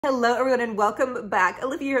Hello everyone and welcome back.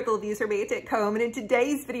 Olivia here with Olivia's Romantic Home, and in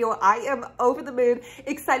today's video I am over the moon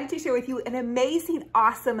excited to share with you an amazing,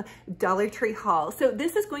 awesome Dollar Tree haul. So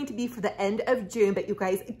this is going to be for the end of June, but you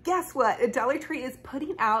guys, guess what? Dollar Tree is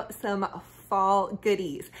putting out some fall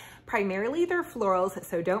goodies. Primarily they're florals,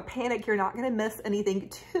 so don't panic, you're not gonna miss anything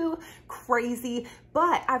too crazy,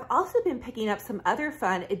 but I've also been picking up some other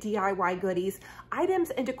fun DIY goodies,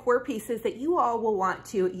 items and decor pieces that you all will want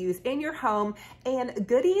to use in your home, and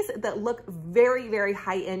goodies that look very, very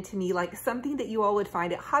high end to me, like something that you all would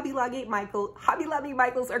find at Hobby Lobby,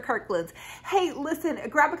 Michael's, or Kirkland's. Hey, listen,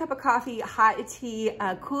 grab a cup of coffee, hot tea,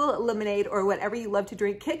 cool lemonade, or whatever you love to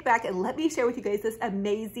drink, kick back and let me share with you guys this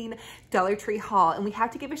amazing Dollar Tree haul. And we have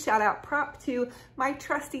to give a shout out prop to my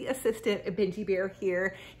trusty assistant, Benji Bear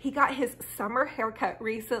here. He got his summer haircut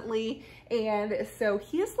recently, and so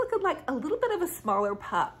he is looking like a little bit of a smaller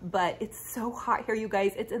pup, but it's so hot here, you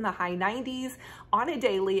guys. It's in the high 90s on a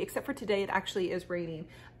daily, except for today it actually is raining.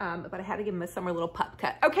 But I had to give him a summer little pup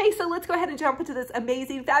cut. Okay, so let's go ahead and jump into this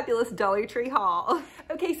amazing, fabulous Dollar Tree haul.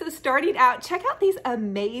 Okay, so starting out, check out these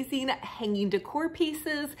amazing hanging decor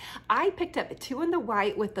pieces. I picked up 2 in the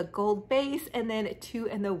white with the gold base and then 2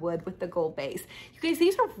 in the wood with the gold base. You guys,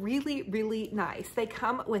 these are really, really nice. They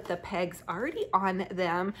come with the pegs already on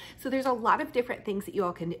them. So there's a lot of different things that you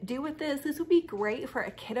all can do with this. This would be great for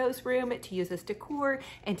a kiddo's room to use as decor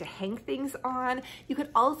and to hang things on. You could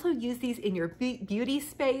also use these in your beauty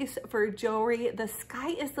space for jewelry. The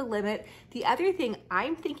sky is the limit. The other thing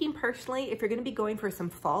I'm thinking personally, if you're going to be going for some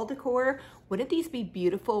fall decor, wouldn't these be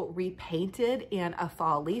beautiful repainted in a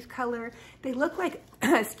fall leaf color? They look like,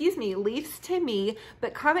 excuse me, leaves to me,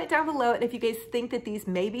 but comment down below if you guys think that these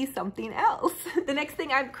may be something else. The next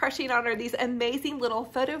thing I'm crushing on are these amazing little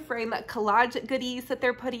photo frame collage goodies that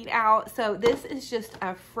they're putting out. So this is just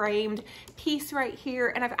a framed piece right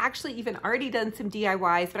here, and I've actually even already done some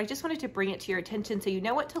DIYs, but I just wanted to bring it to your attention so you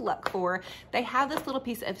know what to look for. They have this little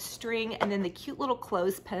piece of string and then the cute little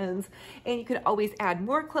clothespins, and you could always add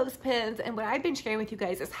more clothespins. And what I've been sharing with you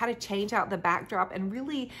guys is how to change out the backdrop and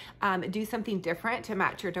really do something different to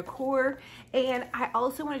match your decor. And I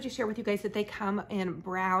also wanted to share with you guys that they come in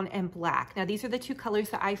brown and black. Now these are the 2 colors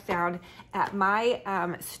that I found at my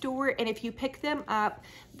store, and if you pick them up,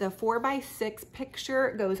 the 4x6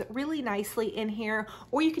 picture goes really nicely in here,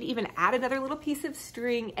 or you could even add another little piece of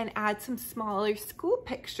string and add some smaller school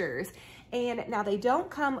pictures. And now they don't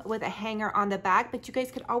come with a hanger on the back, but you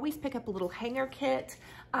guys could always pick up a little hanger kit,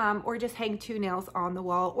 or just hang 2 nails on the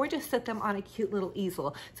wall, or just set them on a cute little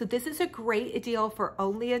easel. So this is a great deal for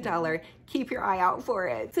only $1. Keep your eye out for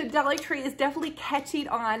it. So Dollar Tree is definitely catching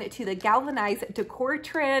on to the galvanized decor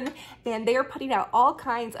trend, and they are putting out all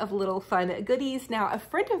kinds of little fun goodies. Now, a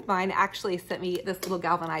friend of mine actually sent me this little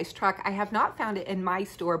galvanized truck. I have not found it in my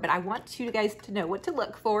store, but I want you guys to know what to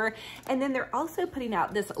look for. And then they're also putting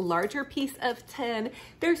out this larger piece of tin.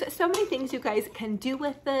 There's so many things you guys can do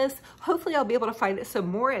with this. Hopefully I'll be able to find some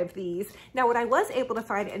more of these. Now, what I was able to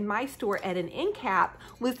find in my store at an end cap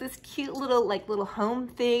was this cute little little home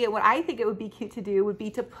thing, and what I think it would be cute to do would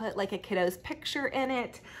be to put like a kiddo's picture in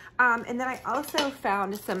it. And then I also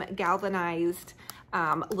found some galvanized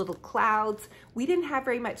little clouds. We didn't have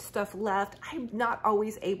very much stuff left. I'm not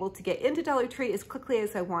always able to get into Dollar Tree as quickly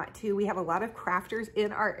as I want to. We have a lot of crafters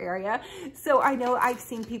in our area. So I know I've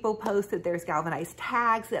seen people post that there's galvanized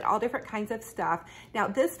tags and all different kinds of stuff. Now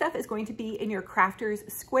this stuff is going to be in your crafters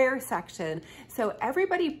square section. So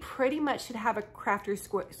everybody pretty much should have a crafters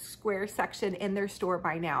square section in their store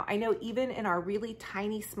by now. I know even in our really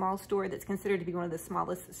tiny small store that's considered to be one of the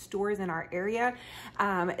smallest stores in our area,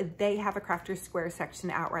 they have a crafters square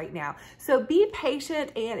section out right now. So be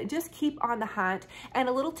patient and just keep on the hunt. And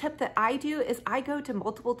a little tip that I do is I go to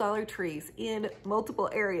multiple Dollar Trees in multiple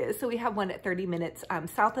areas. So we have one at 30 minutes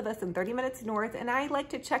south of us and 30 minutes north, and I like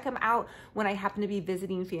to check them out when I happen to be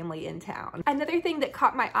visiting family in town. Another thing that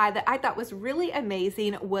caught my eye that I thought was really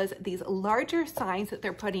amazing was these larger signs that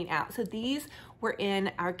they're putting out. So these were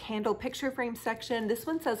in our candle picture frame section. This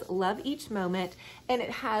one says love each moment, and it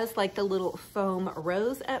has like the little foam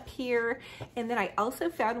rose up here. And then I also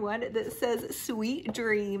found one that says sweet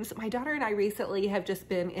dreams. My daughter and I recently have just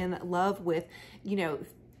been in love with, you know,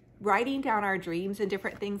 writing down our dreams and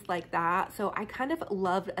different things like that. So I kind of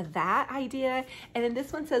loved that idea. And then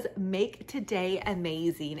this one says, make today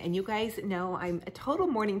amazing. And you guys know I'm a total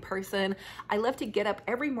morning person. I love to get up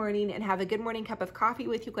every morning and have a good morning cup of coffee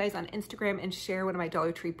with you guys on Instagram and share one of my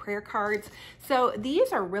Dollar Tree prayer cards. So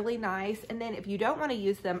these are really nice. And then if you don't want to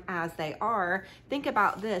use them as they are, think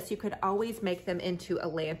about this. You could always make them into a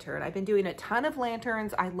lantern. I've been doing a ton of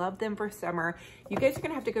lanterns. I love them for summer. You guys are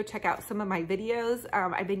gonna have to go check out some of my videos.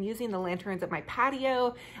 I've been using the lanterns at my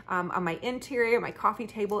patio, on my interior, my coffee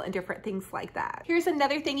table, and different things like that. Here's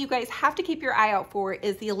another thing you guys have to keep your eye out for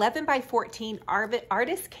is the 11 by 14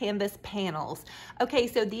 artist canvas panels. Okay,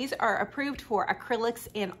 so these are approved for acrylics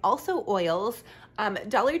and also oils.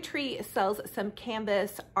 Dollar Tree sells some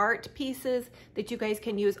canvas art pieces that you guys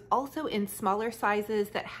can use also in smaller sizes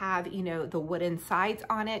that have, you know, the wooden sides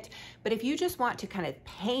on it. But if you just want to kind of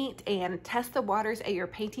paint and test the waters at your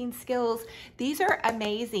painting skills, these are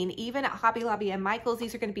amazing. Even at Hobby Lobby and Michael's,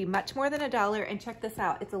 these are going to be much more than $1. And check this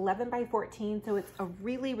out, it's 11 by 14, so it's a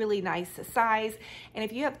really, really nice size. And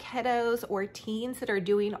if you have kiddos or teens that are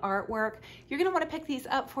doing artwork, you're going to want to pick these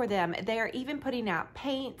up for them. They are even putting out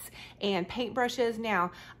paints and paintbrushes.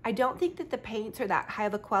 Now, I don't think that the paints are that high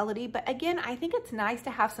of a quality, but again, I think it's nice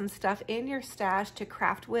to have some stuff in your stash to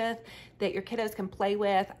craft with that your kiddos can play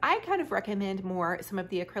with. I kind of recommend more some of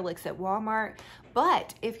the acrylics at Walmart,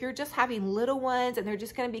 but if you're just having little ones and they're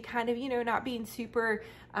just going to be kind of, you know, not being super,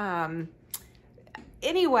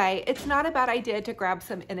 anyway, it's not a bad idea to grab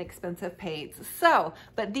some inexpensive paints. So,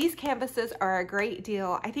 but these canvases are a great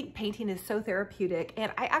deal. I think painting is so therapeutic,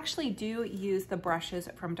 and I actually do use the brushes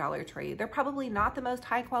from Dollar Tree. They're probably not the most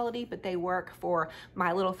high quality, but they work for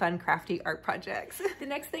my little fun crafty art projects. The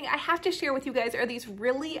next thing I have to share with you guys are these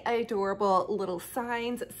really adorable little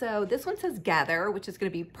signs. So this one says gather, which is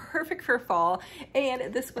going to be perfect for fall,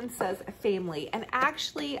 and this one says family. And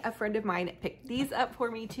actually, a friend of mine picked these up for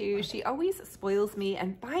me too. She always spoils me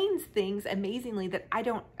and finds things amazingly that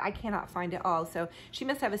I cannot find at all. So she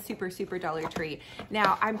must have a super Dollar Tree.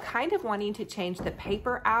 Now I'm kind of wanting to change the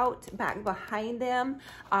paper out back behind them.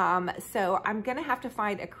 So I'm gonna have to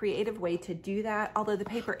find a creative way to do that, although the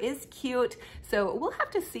paper is cute. So we'll have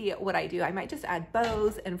to see what I do. I might just add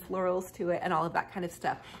bows and florals to it and all of that kind of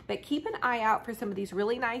stuff. But keep an eye out for some of these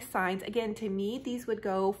really nice signs. Again, to me, these would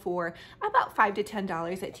go for about $5 to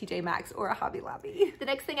 $10 at TJ Maxx or a Hobby Lobby. The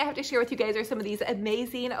next thing I have to share with you guys are some of these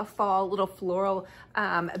amazing fall little floral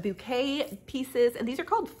bouquet pieces, and these are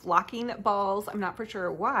called flocking balls. I'm not for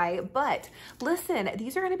sure why, but listen,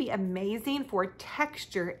 these are going to be amazing for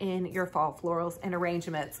texture in your fall florals and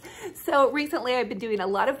arrangements. So recently I've been doing a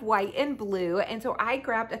lot of white and blue, and so I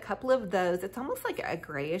grabbed a couple of those. It's almost like a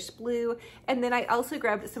grayish blue, and then I also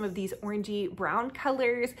grabbed some of these orangey brown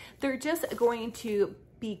colors. They're just going to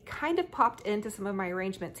be kind of popped into some of my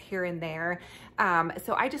arrangements here and there.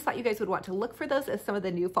 So I just thought you guys would want to look for those as some of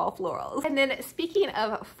the new fall florals. And then speaking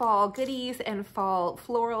of fall goodies and fall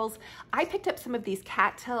florals, I picked up some of these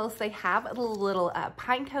cattails. They have little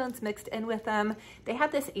pine cones mixed in with them. They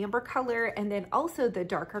have this amber color and then also the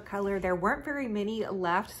darker color. There weren't very many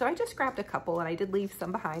left, so I just grabbed a couple, and I did leave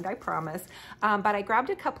some behind, I promise. But I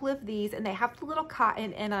grabbed a couple of these, and they have the little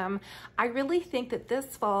cotton in them. I really think that this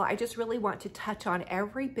fall, I just really want to touch on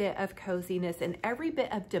every bit of coziness and every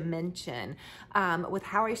bit of dimension with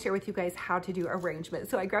how I share with you guys how to do arrangement.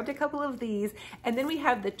 So I grabbed a couple of these, and then we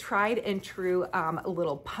have the tried and true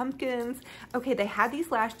little pumpkins. Okay, they had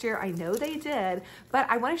these last year. I know they did, but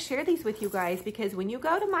I want to share these with you guys because when you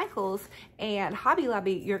go to Michael's and Hobby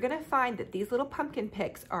Lobby, you're going to find that these little pumpkin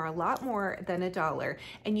picks are a lot more than $1,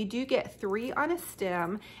 and you do get 3 on a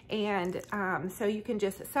stem, and so you can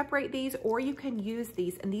just separate these or you can use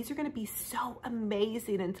these, and these are going to be so amazing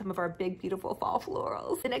in some of our big, beautiful fall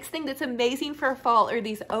florals. The next thing that's amazing for fall are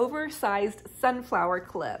these oversized sunflower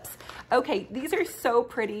clips. Okay, these are so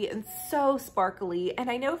pretty and so sparkly, and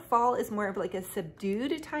I know fall is more of like a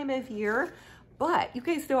subdued time of year, but you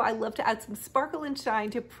guys know I love to add some sparkle and shine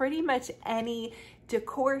to pretty much any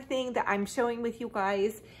decor thing that I'm showing with you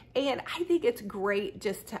guys, and I think it's great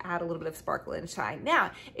just to add a little bit of sparkle and shine.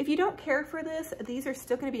 Now, if you don't care for this, these are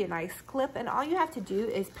still going to be a nice clip, and all you have to do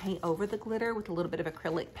is paint over the glitter with a little bit of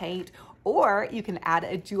acrylic paint, or you can add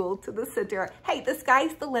a jewel to the center. Hey, the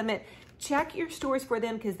sky's the limit. Check your stores for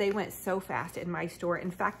them because they went so fast in my store.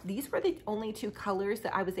 In fact, these were the only 2 colors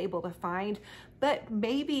that I was able to find, but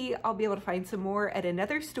maybe I'll be able to find some more at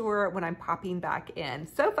another store when I'm popping back in.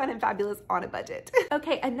 So fun and fabulous on a budget.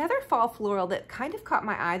 Okay, another fall floral that kind of caught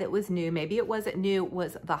my eye that was new, maybe it wasn't new,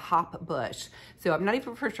 was the hop bush. So I'm not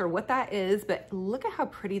even for sure what that is, but look at how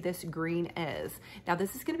pretty this green is. Now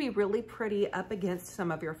this is gonna be really pretty up against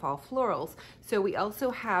some of your fall florals. So we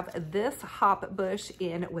also have this hop bush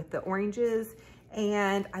in with the oranges,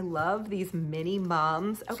 and I love these mini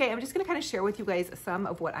mums. Okay, I'm just gonna kind of share with you guys some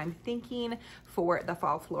of what I'm thinking for the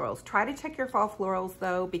fall florals. Try to check your fall florals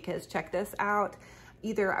though, because check this out.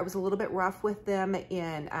 either I was a little bit rough with them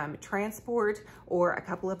in transport, or a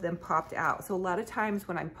couple of them popped out. So a lot of times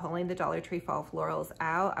when I'm pulling the Dollar Tree fall florals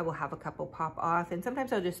out, I will have a couple pop off, and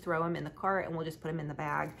sometimes I'll just throw them in the cart and we'll just put them in the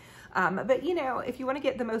bag. But you know, if you want to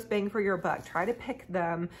get the most bang for your buck, try to pick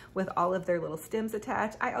them with all of their little stems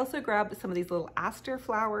attached. I also grabbed some of these little aster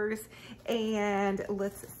flowers, and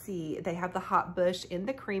let's see, they have the hot bush in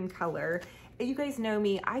the cream color. And you guys know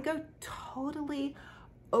me, I go totally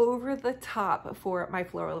over the top for my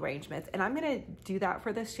floral arrangements, and I'm gonna do that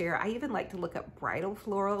for this year. I even like to look up bridal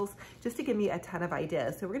florals just to give me a ton of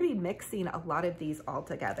ideas. So we're gonna be mixing a lot of these all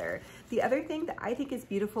together. The other thing that I think is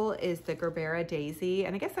beautiful is the Gerbera daisy,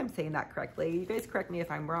 and I guess I'm saying that correctly. You guys correct me if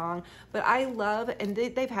I'm wrong, but I love, and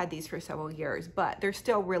they've had these for several years, but they're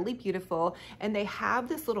still really beautiful, and they have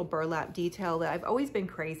this little burlap detail that I've always been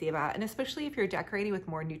crazy about, and especially if you're decorating with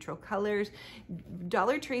more neutral colors,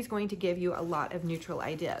 Dollar Tree is going to give you a lot of neutral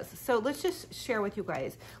ideas. So let's just share with you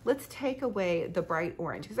guys. Let's take away the bright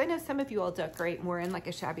orange, because I know some of you all decorate more in like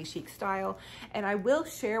a shabby chic style, and I will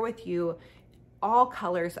share with you all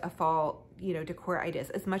colors of fall, you know, decor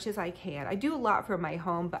ideas as much as I can. I do a lot for my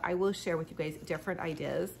home, but I will share with you guys different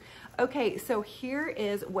ideas. Okay, so here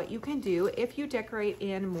is what you can do if you decorate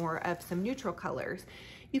in more of some neutral colors.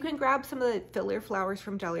 You can grab some of the filler flowers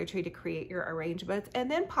from Dollar Tree to create your arrangements, and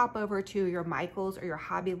then pop over to your Michaels or your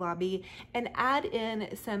Hobby Lobby and add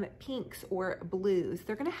in some pinks or blues.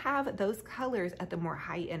 They're gonna have those colors at the more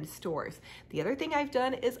high-end stores. The other thing I've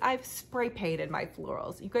done is I've spray painted my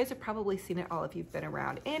florals. You guys have probably seen it all if you've been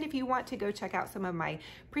around. And if you want to go check out some of my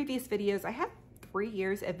previous videos, I have 3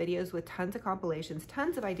 years of videos with tons of compilations,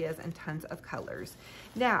 tons of ideas, and tons of colors.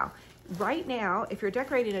 Now, right now, if you're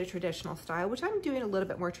decorating in a traditional style, which I'm doing a little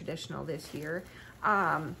bit more traditional this year,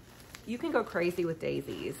 you can go crazy with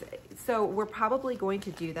daisies. So we're probably going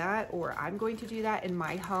to do that, or I'm going to do that in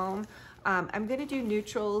my home. I'm gonna do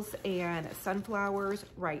neutrals and sunflowers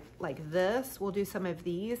right like this. We'll do some of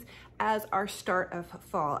these as our start of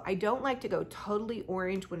fall. I don't like to go totally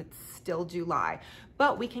orange when it's still July,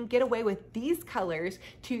 but we can get away with these colors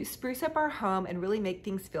to spruce up our home and really make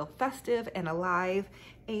things feel festive and alive.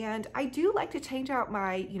 And I do like to change out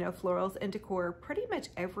my, you know, florals and decor pretty much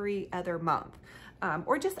every other month.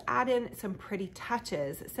 Or just add in some pretty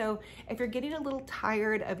touches. So if you're getting a little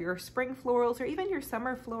tired of your spring florals or even your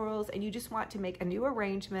summer florals and you just want to make a new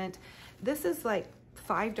arrangement, this is like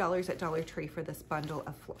 $5 at Dollar Tree for this bundle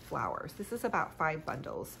of flowers. This is about 5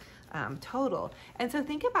 bundles total. And so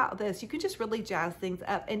think about this, you can just really jazz things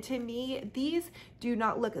up. And to me, these do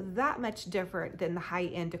not look that much different than the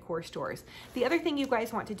high-end decor stores. The other thing you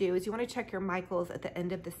guys want to do is you want to check your Michaels at the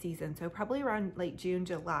end of the season. So probably around late June,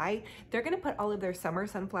 July, they're gonna put all of their summer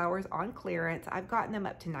sunflowers on clearance. I've gotten them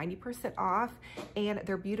up to 90% off, and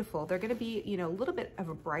they're beautiful. They're gonna be, you know, a little bit of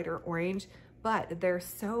a brighter orange, but they're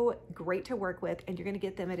so great to work with, and you're gonna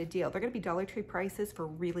get them at a deal. They're gonna be Dollar Tree prices for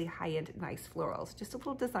really high-end, nice florals. Just a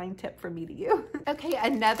little design tip from me to you. Okay,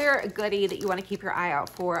 another goodie that you wanna keep your eye out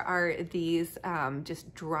for are these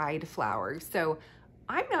just dried flowers. So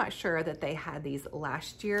I'm not sure that they had these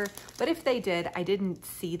last year, but if they did, I didn't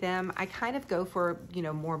see them. I kind of go for, you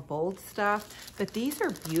know, more bold stuff, but these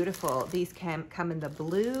are beautiful. These can come in the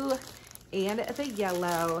blue and the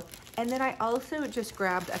yellow. And then I also just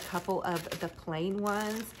grabbed a couple of the plain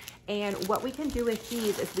ones. And what we can do with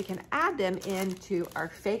these is we can add them into our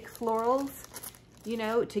fake florals, you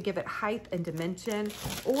know, to give it height and dimension.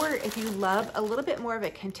 Or if you love a little bit more of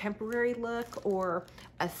a contemporary look or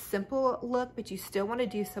a simple look, but you still want to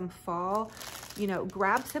do some fall, you know,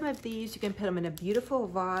 grab some of these. You can put them in a beautiful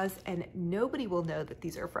vase and nobody will know that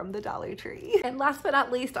these are from the Dollar Tree. And last but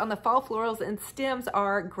not least on the fall florals and stems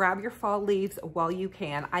are grab your fall leaves while you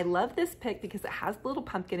can. I love this pick because it has a little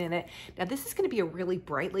pumpkin in it. Now this is going to be a really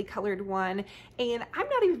brightly colored one, and I'm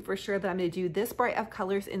not even for sure that I'm going to do this bright of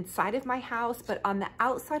colors inside of my house, but on the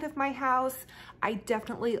outside of my house, I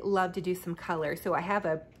definitely love to do some color. So I have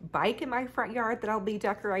a bike in my front yard that I'll be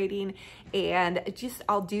decorating, and just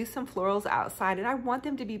I'll do some florals outside, and I want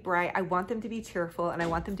them to be bright, I want them to be cheerful, and I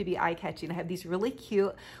want them to be eye-catching. I have these really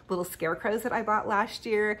cute little scarecrows that I bought last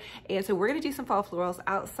year, and so we're gonna do some fall florals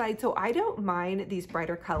outside, so I don't mind these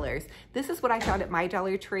brighter colors. This is what I found at my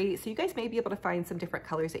Dollar Tree, so you guys may be able to find some different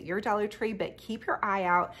colors at your Dollar Tree, but keep your eye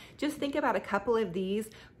out. Just think about a couple of these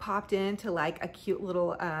popped into like a cute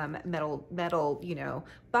little metal, you know,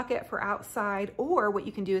 bucket for outside, or what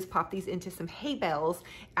you can do is pop these into some hay bales,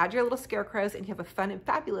 add your little scarecrows, and you have a fun and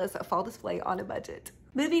fabulous fall display on a budget.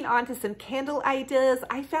 Moving on to some candle ideas,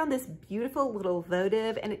 I found this beautiful little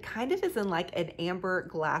votive, and it kind of is in like an amber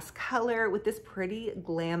glass color with this pretty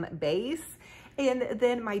glam base. And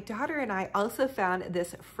then my daughter and I also found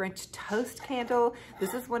this French toast candle.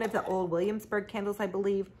 This is one of the old Williamsburg candles, I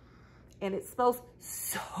believe. And it smells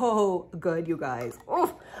so good, you guys.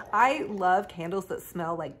 Oh, I love candles that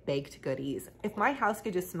smell like baked goodies. If my house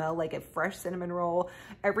could just smell like a fresh cinnamon roll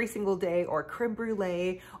every single day, or creme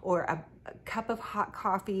brulee, or a cup of hot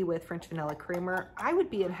coffee with French vanilla creamer, I would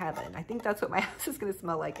be in heaven. I think that's what my house is gonna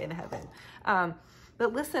smell like in heaven.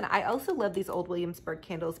 But listen, I also love these old Williamsburg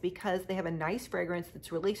candles because they have a nice fragrance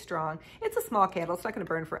that's really strong. It's a small candle, it's not gonna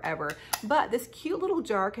burn forever, but this cute little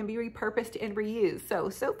jar can be repurposed and reused.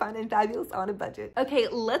 So fun and fabulous on a budget. Okay,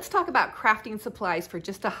 let's talk about crafting supplies for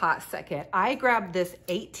just a hot second. I grabbed this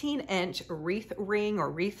 18-inch wreath ring or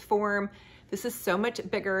wreath form. This is so much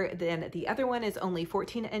bigger than the other one, is only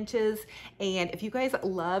 14 inches. And if you guys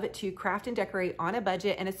love to craft and decorate on a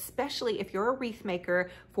budget, and especially if you're a wreath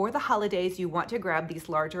maker for the holidays, you want to grab these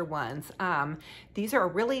larger ones. These are a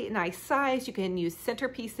really nice size. You can use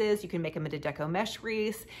centerpieces, you can make them into deco mesh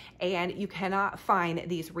wreaths, and you cannot find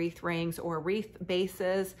these wreath rings or wreath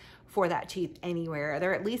bases for that cheap anywhere.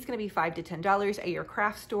 They're at least gonna be $5 to $10 at your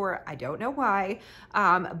craft store. I don't know why,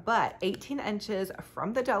 but 18 inches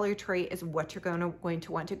from the Dollar Tree is what you're going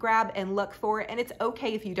to want to grab and look for. And it's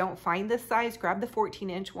okay if you don't find this size, grab the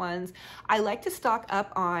 14-inch ones. I like to stock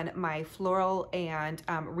up on my floral and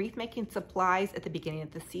wreath making supplies at the beginning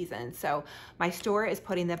of the season. So my store is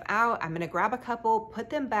putting them out. I'm gonna grab a couple, put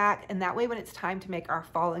them back, and that way when it's time to make our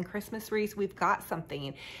fall and Christmas wreaths, we've got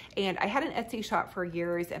something. And I had an Etsy shop for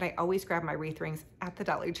years, and I always grab my wreath rings at the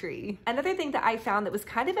Dollar Tree. Another thing that I found that was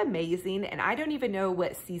kind of amazing, and I don't even know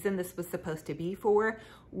what season this was supposed to be for,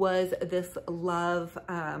 was this love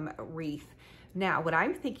wreath. Now, what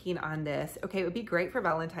I'm thinking on this, okay, it would be great for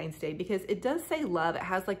Valentine's Day because it does say love. It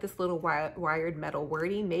has like this little wired metal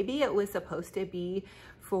wording. Maybe it was supposed to be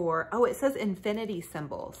for, oh, it says infinity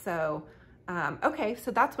symbol. So okay,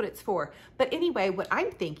 so that's what it's for. But anyway, what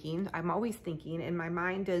I'm thinking, I'm always thinking, and my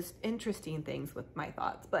mind does interesting things with my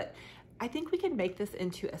thoughts, but I think we could make this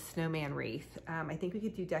into a snowman wreath. I think we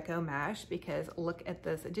could do deco mesh because look at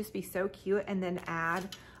this, it'd just be so cute, and then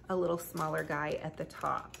add a little smaller guy at the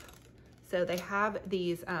top. So they have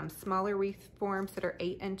these smaller wreath forms that are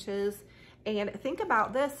 8 inches. And think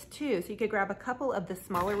about this too. So you could grab a couple of the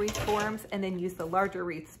smaller wreath forms and then use the larger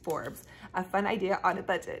wreath forms. A fun idea on a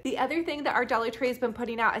budget. The other thing that our Dollar Tree has been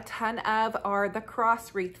putting out a ton of are the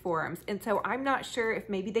cross wreath forms. And so I'm not sure if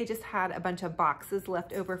maybe they just had a bunch of boxes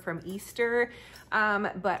left over from Easter,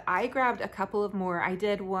 but I grabbed a couple of more. I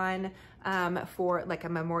did one for like a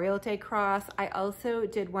Memorial Day cross. I also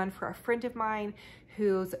did one for a friend of mine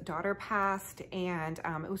whose daughter passed, and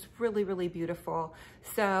it was really, really beautiful.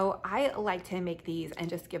 So I like to make these and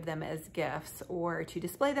just give them as gifts or to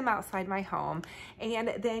display them outside my home.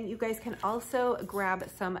 And then you guys can also grab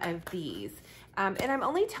some of these. And I'm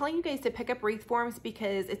only telling you guys to pick up wreath forms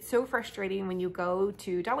because it's so frustrating when you go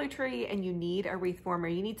to Dollar Tree and you need a wreath form or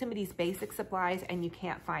you need some of these basic supplies and you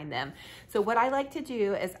can't find them. So what I like to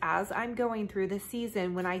do is as I'm going through the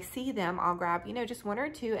season, when I see them, I'll grab, you know, just one or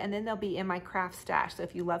two, and then they'll be in my craft stash. So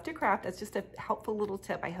if you love to craft, that's just a helpful little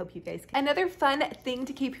tip. I hope you guys can. Another fun thing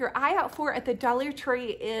to keep your eye out for at the Dollar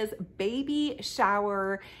Tree is baby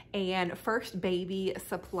shower and first baby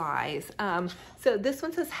supplies. So this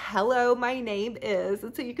one says, hello, my name is,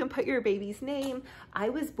 and so you can put your baby's name. I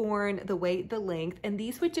was born, the weight, the length, and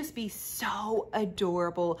these would just be so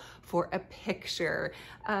adorable for a picture,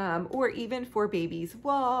 or even for baby's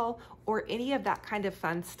wall, or any of that kind of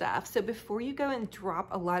fun stuff. So before you go and drop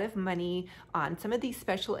a lot of money on some of these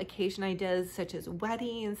special occasion ideas, such as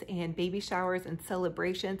weddings and baby showers and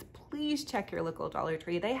celebrations, please check your local Dollar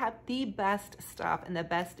Tree. They have the best stuff and the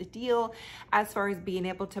best deal as far as being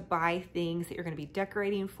able to buy things that you're gonna be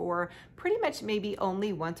decorating for pretty much maybe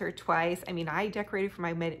only once or twice. I mean, I decorated for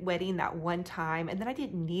my wedding that one time, and then I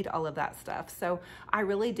didn't need all of that stuff. So I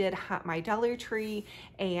really did hunt my Dollar Tree.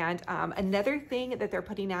 And another thing that they're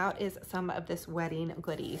putting out is some of this wedding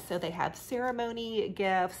goodies. So they have ceremony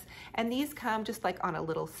gifts, and these come just like on a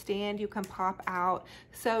little stand you can pop out.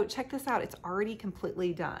 So check this out, it's already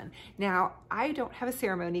completely done. Now, I don't have a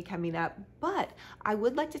ceremony coming up, but I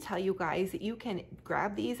would like to tell you guys that you can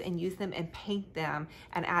grab these and use them and paint them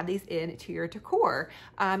and add these in to your decor.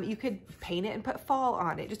 You could paint it and put fall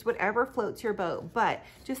on it, just whatever floats your boat. But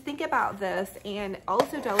just think about this. And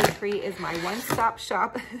also Dollar Tree is my one-stop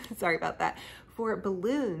shop, sorry about that, for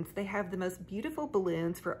balloons. They have the most beautiful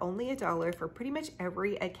balloons for only $1 for pretty much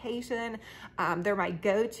every occasion. They're my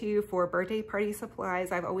go-to for birthday party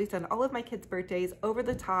supplies. I've always done all of my kids' birthdays over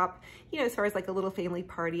the top. You know, as far as like a little family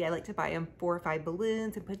party, I like to buy them 4 or 5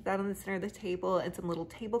 balloons and put that on the center of the table and some little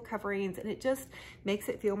table coverings, and it just makes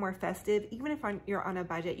it feel more festive. Even if you're on a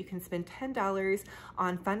budget, you can spend $10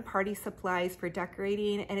 on fun party supplies for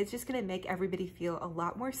decorating, and it's just gonna make everybody feel a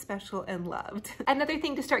lot more special and loved. Another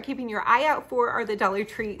thing to start keeping your eye out for are the Dollar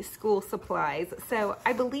Tree school supplies. So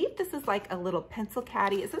I believe this is like a little pencil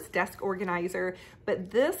caddy. It says desk organizer, but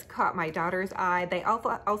this caught my daughter's eye. They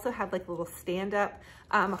also have like a little stand-up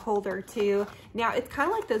holder too. Now it's kind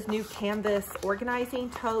of like those new canvas organizing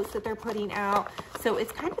totes that they're putting out. So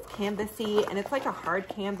it's kind of canvassy and it's like a hard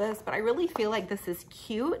canvas, but I really feel like this is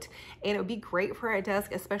cute and it would be great for a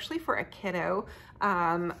desk, especially for a kiddo.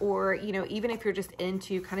 Or, you know, even if you're just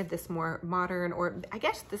into kind of this more modern, or I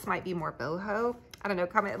guess this might be more boho. I don't know,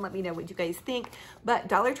 comment and let me know what you guys think. But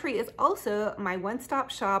Dollar Tree is also my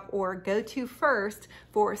one-stop shop or go-to first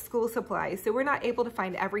for school supplies. So we're not able to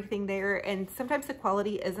find everything there, and sometimes the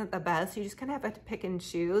quality isn't the best. You just kind of have to pick and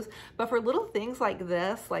choose. But for little things like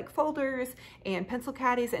this, like folders and pencil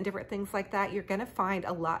caddies and different things like that, you're gonna find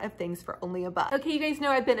a lot of things for only $1. Okay, you guys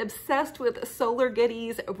know I've been obsessed with solar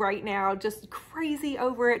goodies right now, just crazy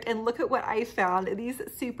over it. And look at what I found. These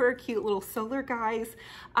super cute little solar guys.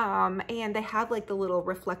 And they have like the little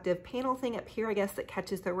reflective panel thing up here, I guess, that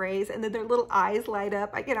catches the rays, and then their little eyes light up.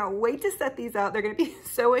 I cannot wait to set these out. They're gonna be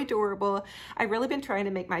so adorable. I've really been trying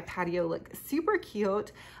to make my patio look super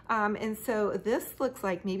cute. And so this looks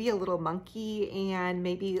like maybe a little monkey and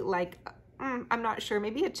maybe like I'm not sure,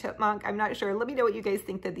 maybe a chipmunk, I'm not sure. Let me know what you guys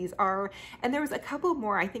think that these are. And there was a couple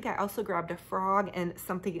more. I think I also grabbed a frog and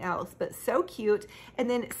something else, but so cute. And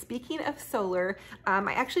then speaking of solar,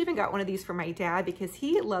 I actually even got one of these for my dad because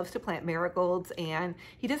he loves to plant marigolds and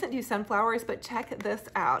he doesn't do sunflowers, but check this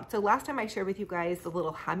out. So last time I shared with you guys the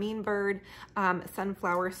little hummingbird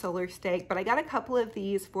sunflower solar stake, but I got a couple of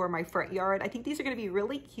these for my front yard. I think these are gonna be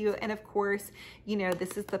really cute. And of course, you know,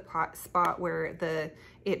 this is the spot where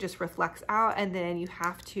it just reflects out, and then you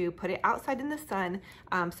have to put it outside in the sun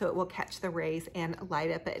so it will catch the rays and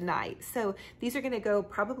light up at night. So these are gonna go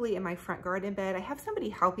probably in my front garden bed. I have somebody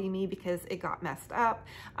helping me because it got messed up.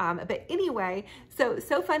 But anyway,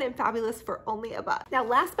 so fun and fabulous for only $1. Now,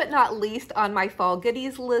 last but not least on my fall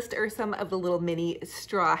goodies list are some of the little mini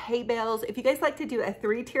straw hay bales. If you guys like to do a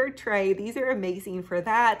 3-tiered tray, these are amazing for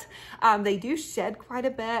that. They do shed quite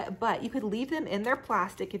a bit, but you could leave them in their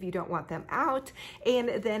plastic if you don't want them out.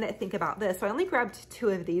 And then think about this. So I only grabbed 2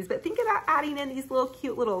 of these, but think about adding in these little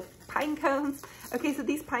cute little pine cones. Okay, so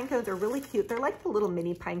these pine cones are really cute. They're like the little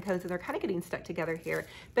mini pine cones and they're kind of getting stuck together here,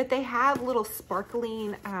 but they have little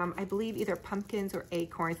sparkling, I believe either pumpkins or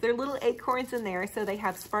acorns. They're little acorns in there. So they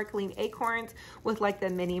have sparkling acorns with like the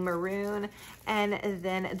mini maroon. And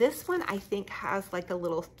then this one I think has like the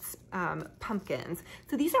little pumpkins.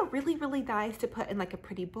 So these are really, really nice to put in like a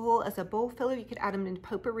pretty bowl as a bowl filler. You could add them in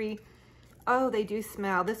potpourri. Oh, they do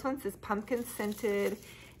smell. This one says pumpkin scented.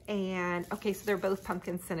 And okay, so they're both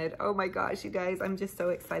pumpkin scented. Oh my gosh, you guys, I'm just so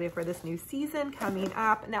excited for this new season coming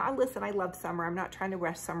up. Now, listen, I love summer. I'm not trying to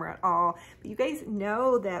rush summer at all. But you guys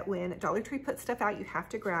know that when Dollar Tree puts stuff out, you have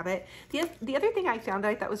to grab it. The other thing I found that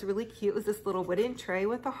I thought was really cute was this little wooden tray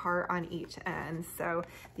with a heart on each end. So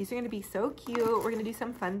these are gonna be so cute. We're gonna do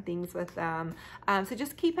some fun things with them. So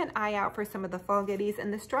just keep an eye out for some of the fall goodies.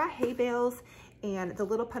 And the straw hay bales and the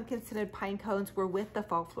little pumpkin scented pine cones were with the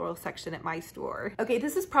fall floral section at my store. Okay,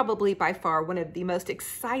 this is probably by far one of the most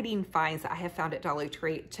exciting finds that I have found at Dollar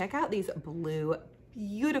Tree. Check out these blue,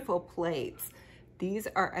 beautiful plates. These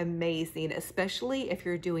are amazing, especially if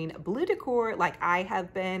you're doing blue decor like I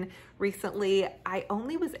have been recently. I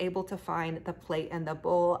only was able to find the plate and the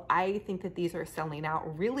bowl. I think that these are selling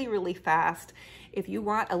out really, really fast. If you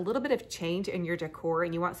want a little bit of change in your decor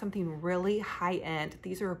and you want something really high end,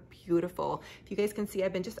 these are beautiful. If you guys can see,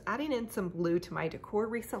 I've been just adding in some blue to my decor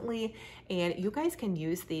recently, and you guys can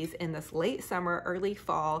use these in this late summer, early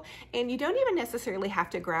fall, and you don't even necessarily have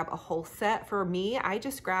to grab a whole set. For me, I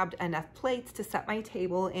just grabbed enough plates to set my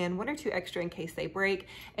table and 1 or 2 extra in case they break,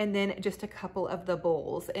 and then just a couple of the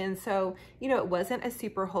bowls. And so, you know, it wasn't a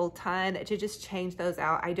super whole ton to just change those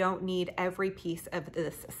out. I don't need every piece of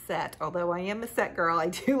this set, although I am a set girl. I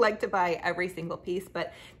do like to buy every single piece,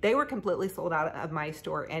 but they were completely sold out of my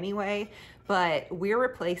store anyway. but we're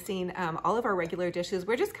replacing all of our regular dishes.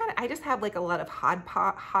 We're just I just have like a lot of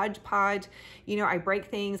hodgepodge. You know, I break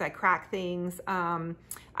things, I crack things.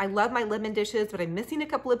 I love my lemon dishes, but I'm missing a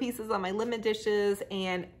couple of pieces on my lemon dishes,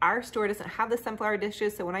 and our store doesn't have the sunflower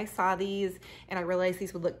dishes. So when I saw these and I realized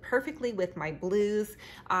these would look perfectly with my blues,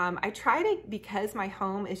 I tried it because my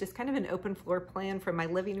home is just kind of an open floor plan from my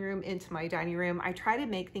living room into my dining room. I try to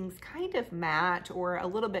make things kind of match or a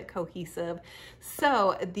little bit cohesive.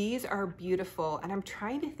 So these are beautiful, and I'm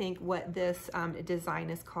trying to think what this design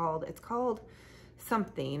is called. It's called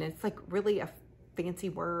something. It's like really a fancy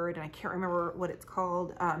word, and I can't remember what it's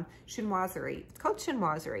called. Chinoiserie. It's called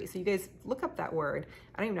chinoiserie. So you guys look up that word.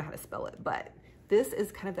 I don't even know how to spell it, but this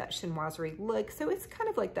is kind of that chinoiserie look. So it's kind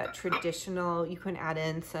of like that traditional, you can add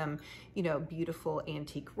in some, you know, beautiful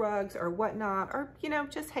antique rugs or whatnot, or, you know,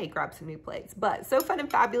 just, hey, grab some new plates. But so fun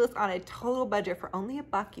and fabulous on a total budget for only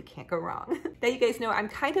 $1. You can't go wrong. Now you guys know I'm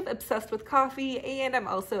kind of obsessed with coffee, and I'm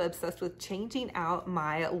also obsessed with changing out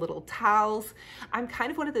my little towels. I'm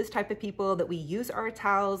kind of one of those type of people that we use our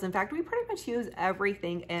towels. In fact, we pretty much use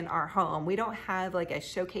everything in our home. We don't have like a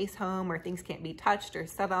showcase home where things can't be touched or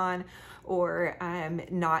sat on or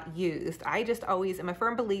not used. I just always am a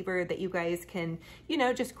firm believer that you guys can, you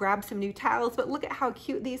know, just grab some new towels. But look at how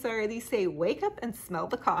cute these are. These say, wake up and smell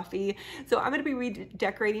the coffee. So I'm going to be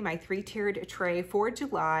redecorating my 3-tiered tray for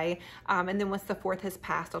July. And then once the 4th has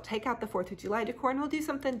passed, I'll take out the 4th of July decor and we'll do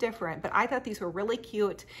something different. But I thought these were really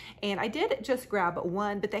cute. And I did just grab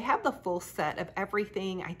one, but they have the full set of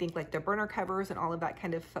everything. I think like the burner covers and all of that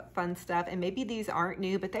kind of fun stuff. And maybe these aren't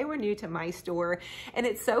new, but they were new to my store. And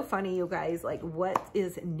it's so funny, you guys, like what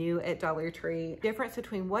is new at Dollar Tree? Difference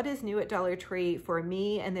between what is new at Dollar Tree for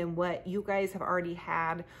me and then what you guys have already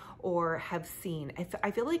had or have seen.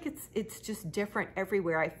 I feel like it's just different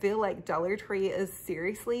everywhere. I feel like Dollar Tree is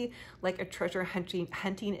seriously like a treasure hunting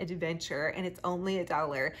adventure, and it's only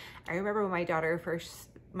 $1. I remember when my daughter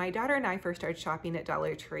and I first started shopping at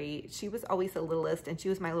Dollar Tree. She was always the littlest, and she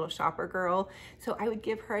was my little shopper girl. So I would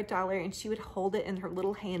give her $1 and she would hold it in her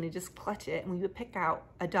little hand and just clutch it. And we would pick out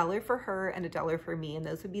 $1 for her and $1 for me. And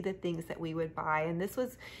those would be the things that we would buy. And this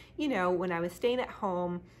was, you know, when I was staying at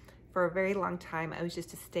home for a very long time. I was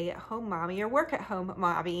just a stay-at-home mommy or work-at-home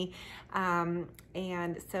mommy.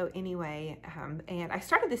 And so anyway, and I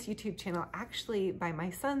started this YouTube channel actually by my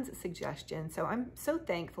son's suggestion. So I'm so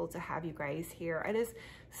thankful to have you guys here. It is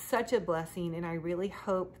such a blessing, and I really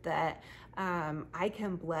hope that I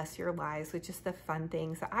can bless your lives with just the fun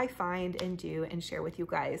things that I find and do and share with you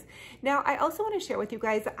guys. Now, I also want to share with you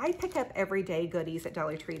guys that I pick up everyday goodies at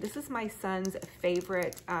Dollar Tree. This is my son's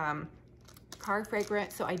favorite car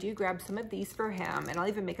fragrance, so I do grab some of these for him, and I'll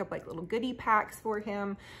even make up like little goodie packs for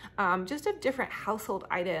him, just of different household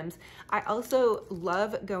items. I also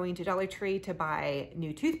love going to Dollar Tree to buy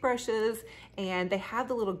new toothbrushes, and they have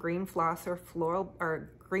the little green flosser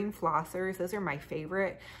green flossers. Those are my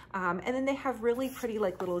favorite. And then they have really pretty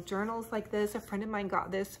like little journals like this. A friend of mine got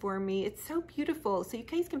this for me. It's so beautiful. So you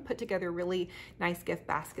guys can put together really nice gift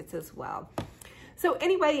baskets as well. So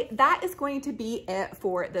anyway, that is going to be it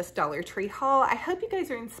for this Dollar Tree haul. I hope you guys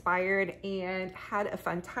are inspired and had a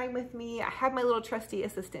fun time with me. I have my little trusty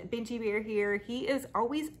assistant, Benji Bear, here. He is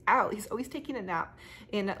always out. He's always taking a nap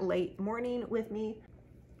in late morning with me.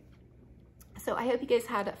 So I hope you guys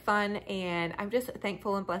had fun, and I'm just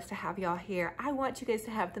thankful and blessed to have y'all here. I want you guys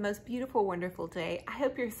to have the most beautiful, wonderful day. I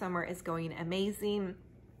hope your summer is going amazing.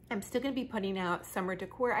 I'm still going to be putting out summer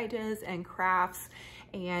decor ideas and crafts,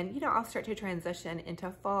 and, you know, I'll start to transition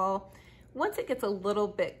into fall once it gets a little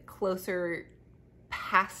bit closer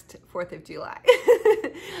past 4th of July.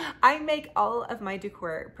 I make all of my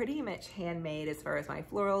decor pretty much handmade as far as my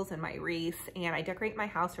florals and my wreaths, and I decorate my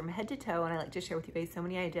house from head to toe, and I like to share with you guys so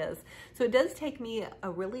many ideas. So it does take me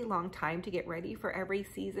a really long time to get ready for every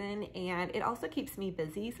season, and it also keeps me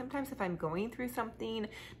busy. Sometimes if I'm going through something,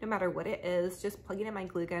 no matter what it is, just plugging in my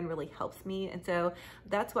glue gun really helps me. And so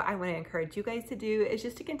that's what I want to encourage you guys to do, is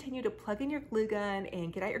just to continue to plug in your glue gun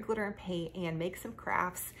and get out your glitter and paint and make some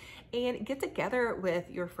crafts and get together with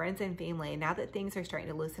your friends and family. Now that things are starting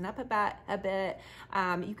to loosen up a bit,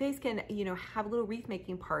 you guys can, you know, have little wreath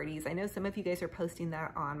making parties. I know some of you guys are posting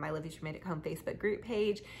that on my Livy's Romantic Home Facebook group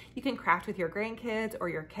page. You can craft with your grandkids or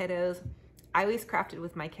your kiddos. I always crafted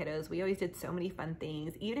with my kiddos. We always did so many fun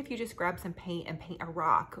things. Even if you just grab some paint and paint a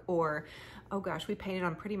rock, or, oh gosh, we painted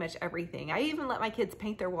on pretty much everything. I even let my kids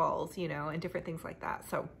paint their walls, you know, and different things like that.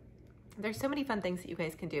 So there's so many fun things that you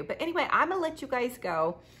guys can do. But anyway, I'm gonna let you guys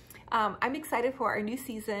go. I'm excited for our new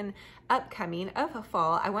season upcoming of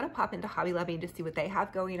fall. I want to pop into Hobby Lobby and just see what they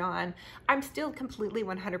have going on. I'm still completely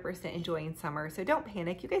 100% enjoying summer, so don't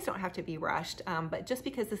panic. You guys don't have to be rushed, but just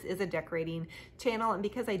because this is a decorating channel and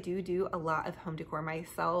because I do a lot of home decor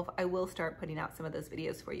myself, I will start putting out some of those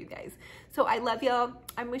videos for you guys. So I love y'all.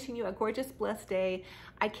 I'm wishing you a gorgeous, blessed day.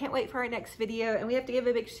 I can't wait for our next video, and we have to give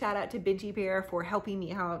a big shout out to BINGE Bear for helping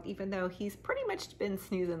me out, even though he's pretty much been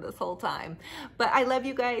snoozing this whole time. But I love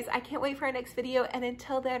you guys. I can't wait for our next video, and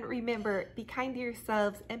until then, remember, be kind to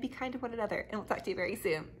yourselves and be kind to one another, and we'll talk to you very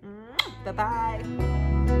soon. Bye-bye.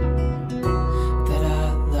 That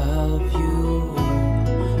I love you.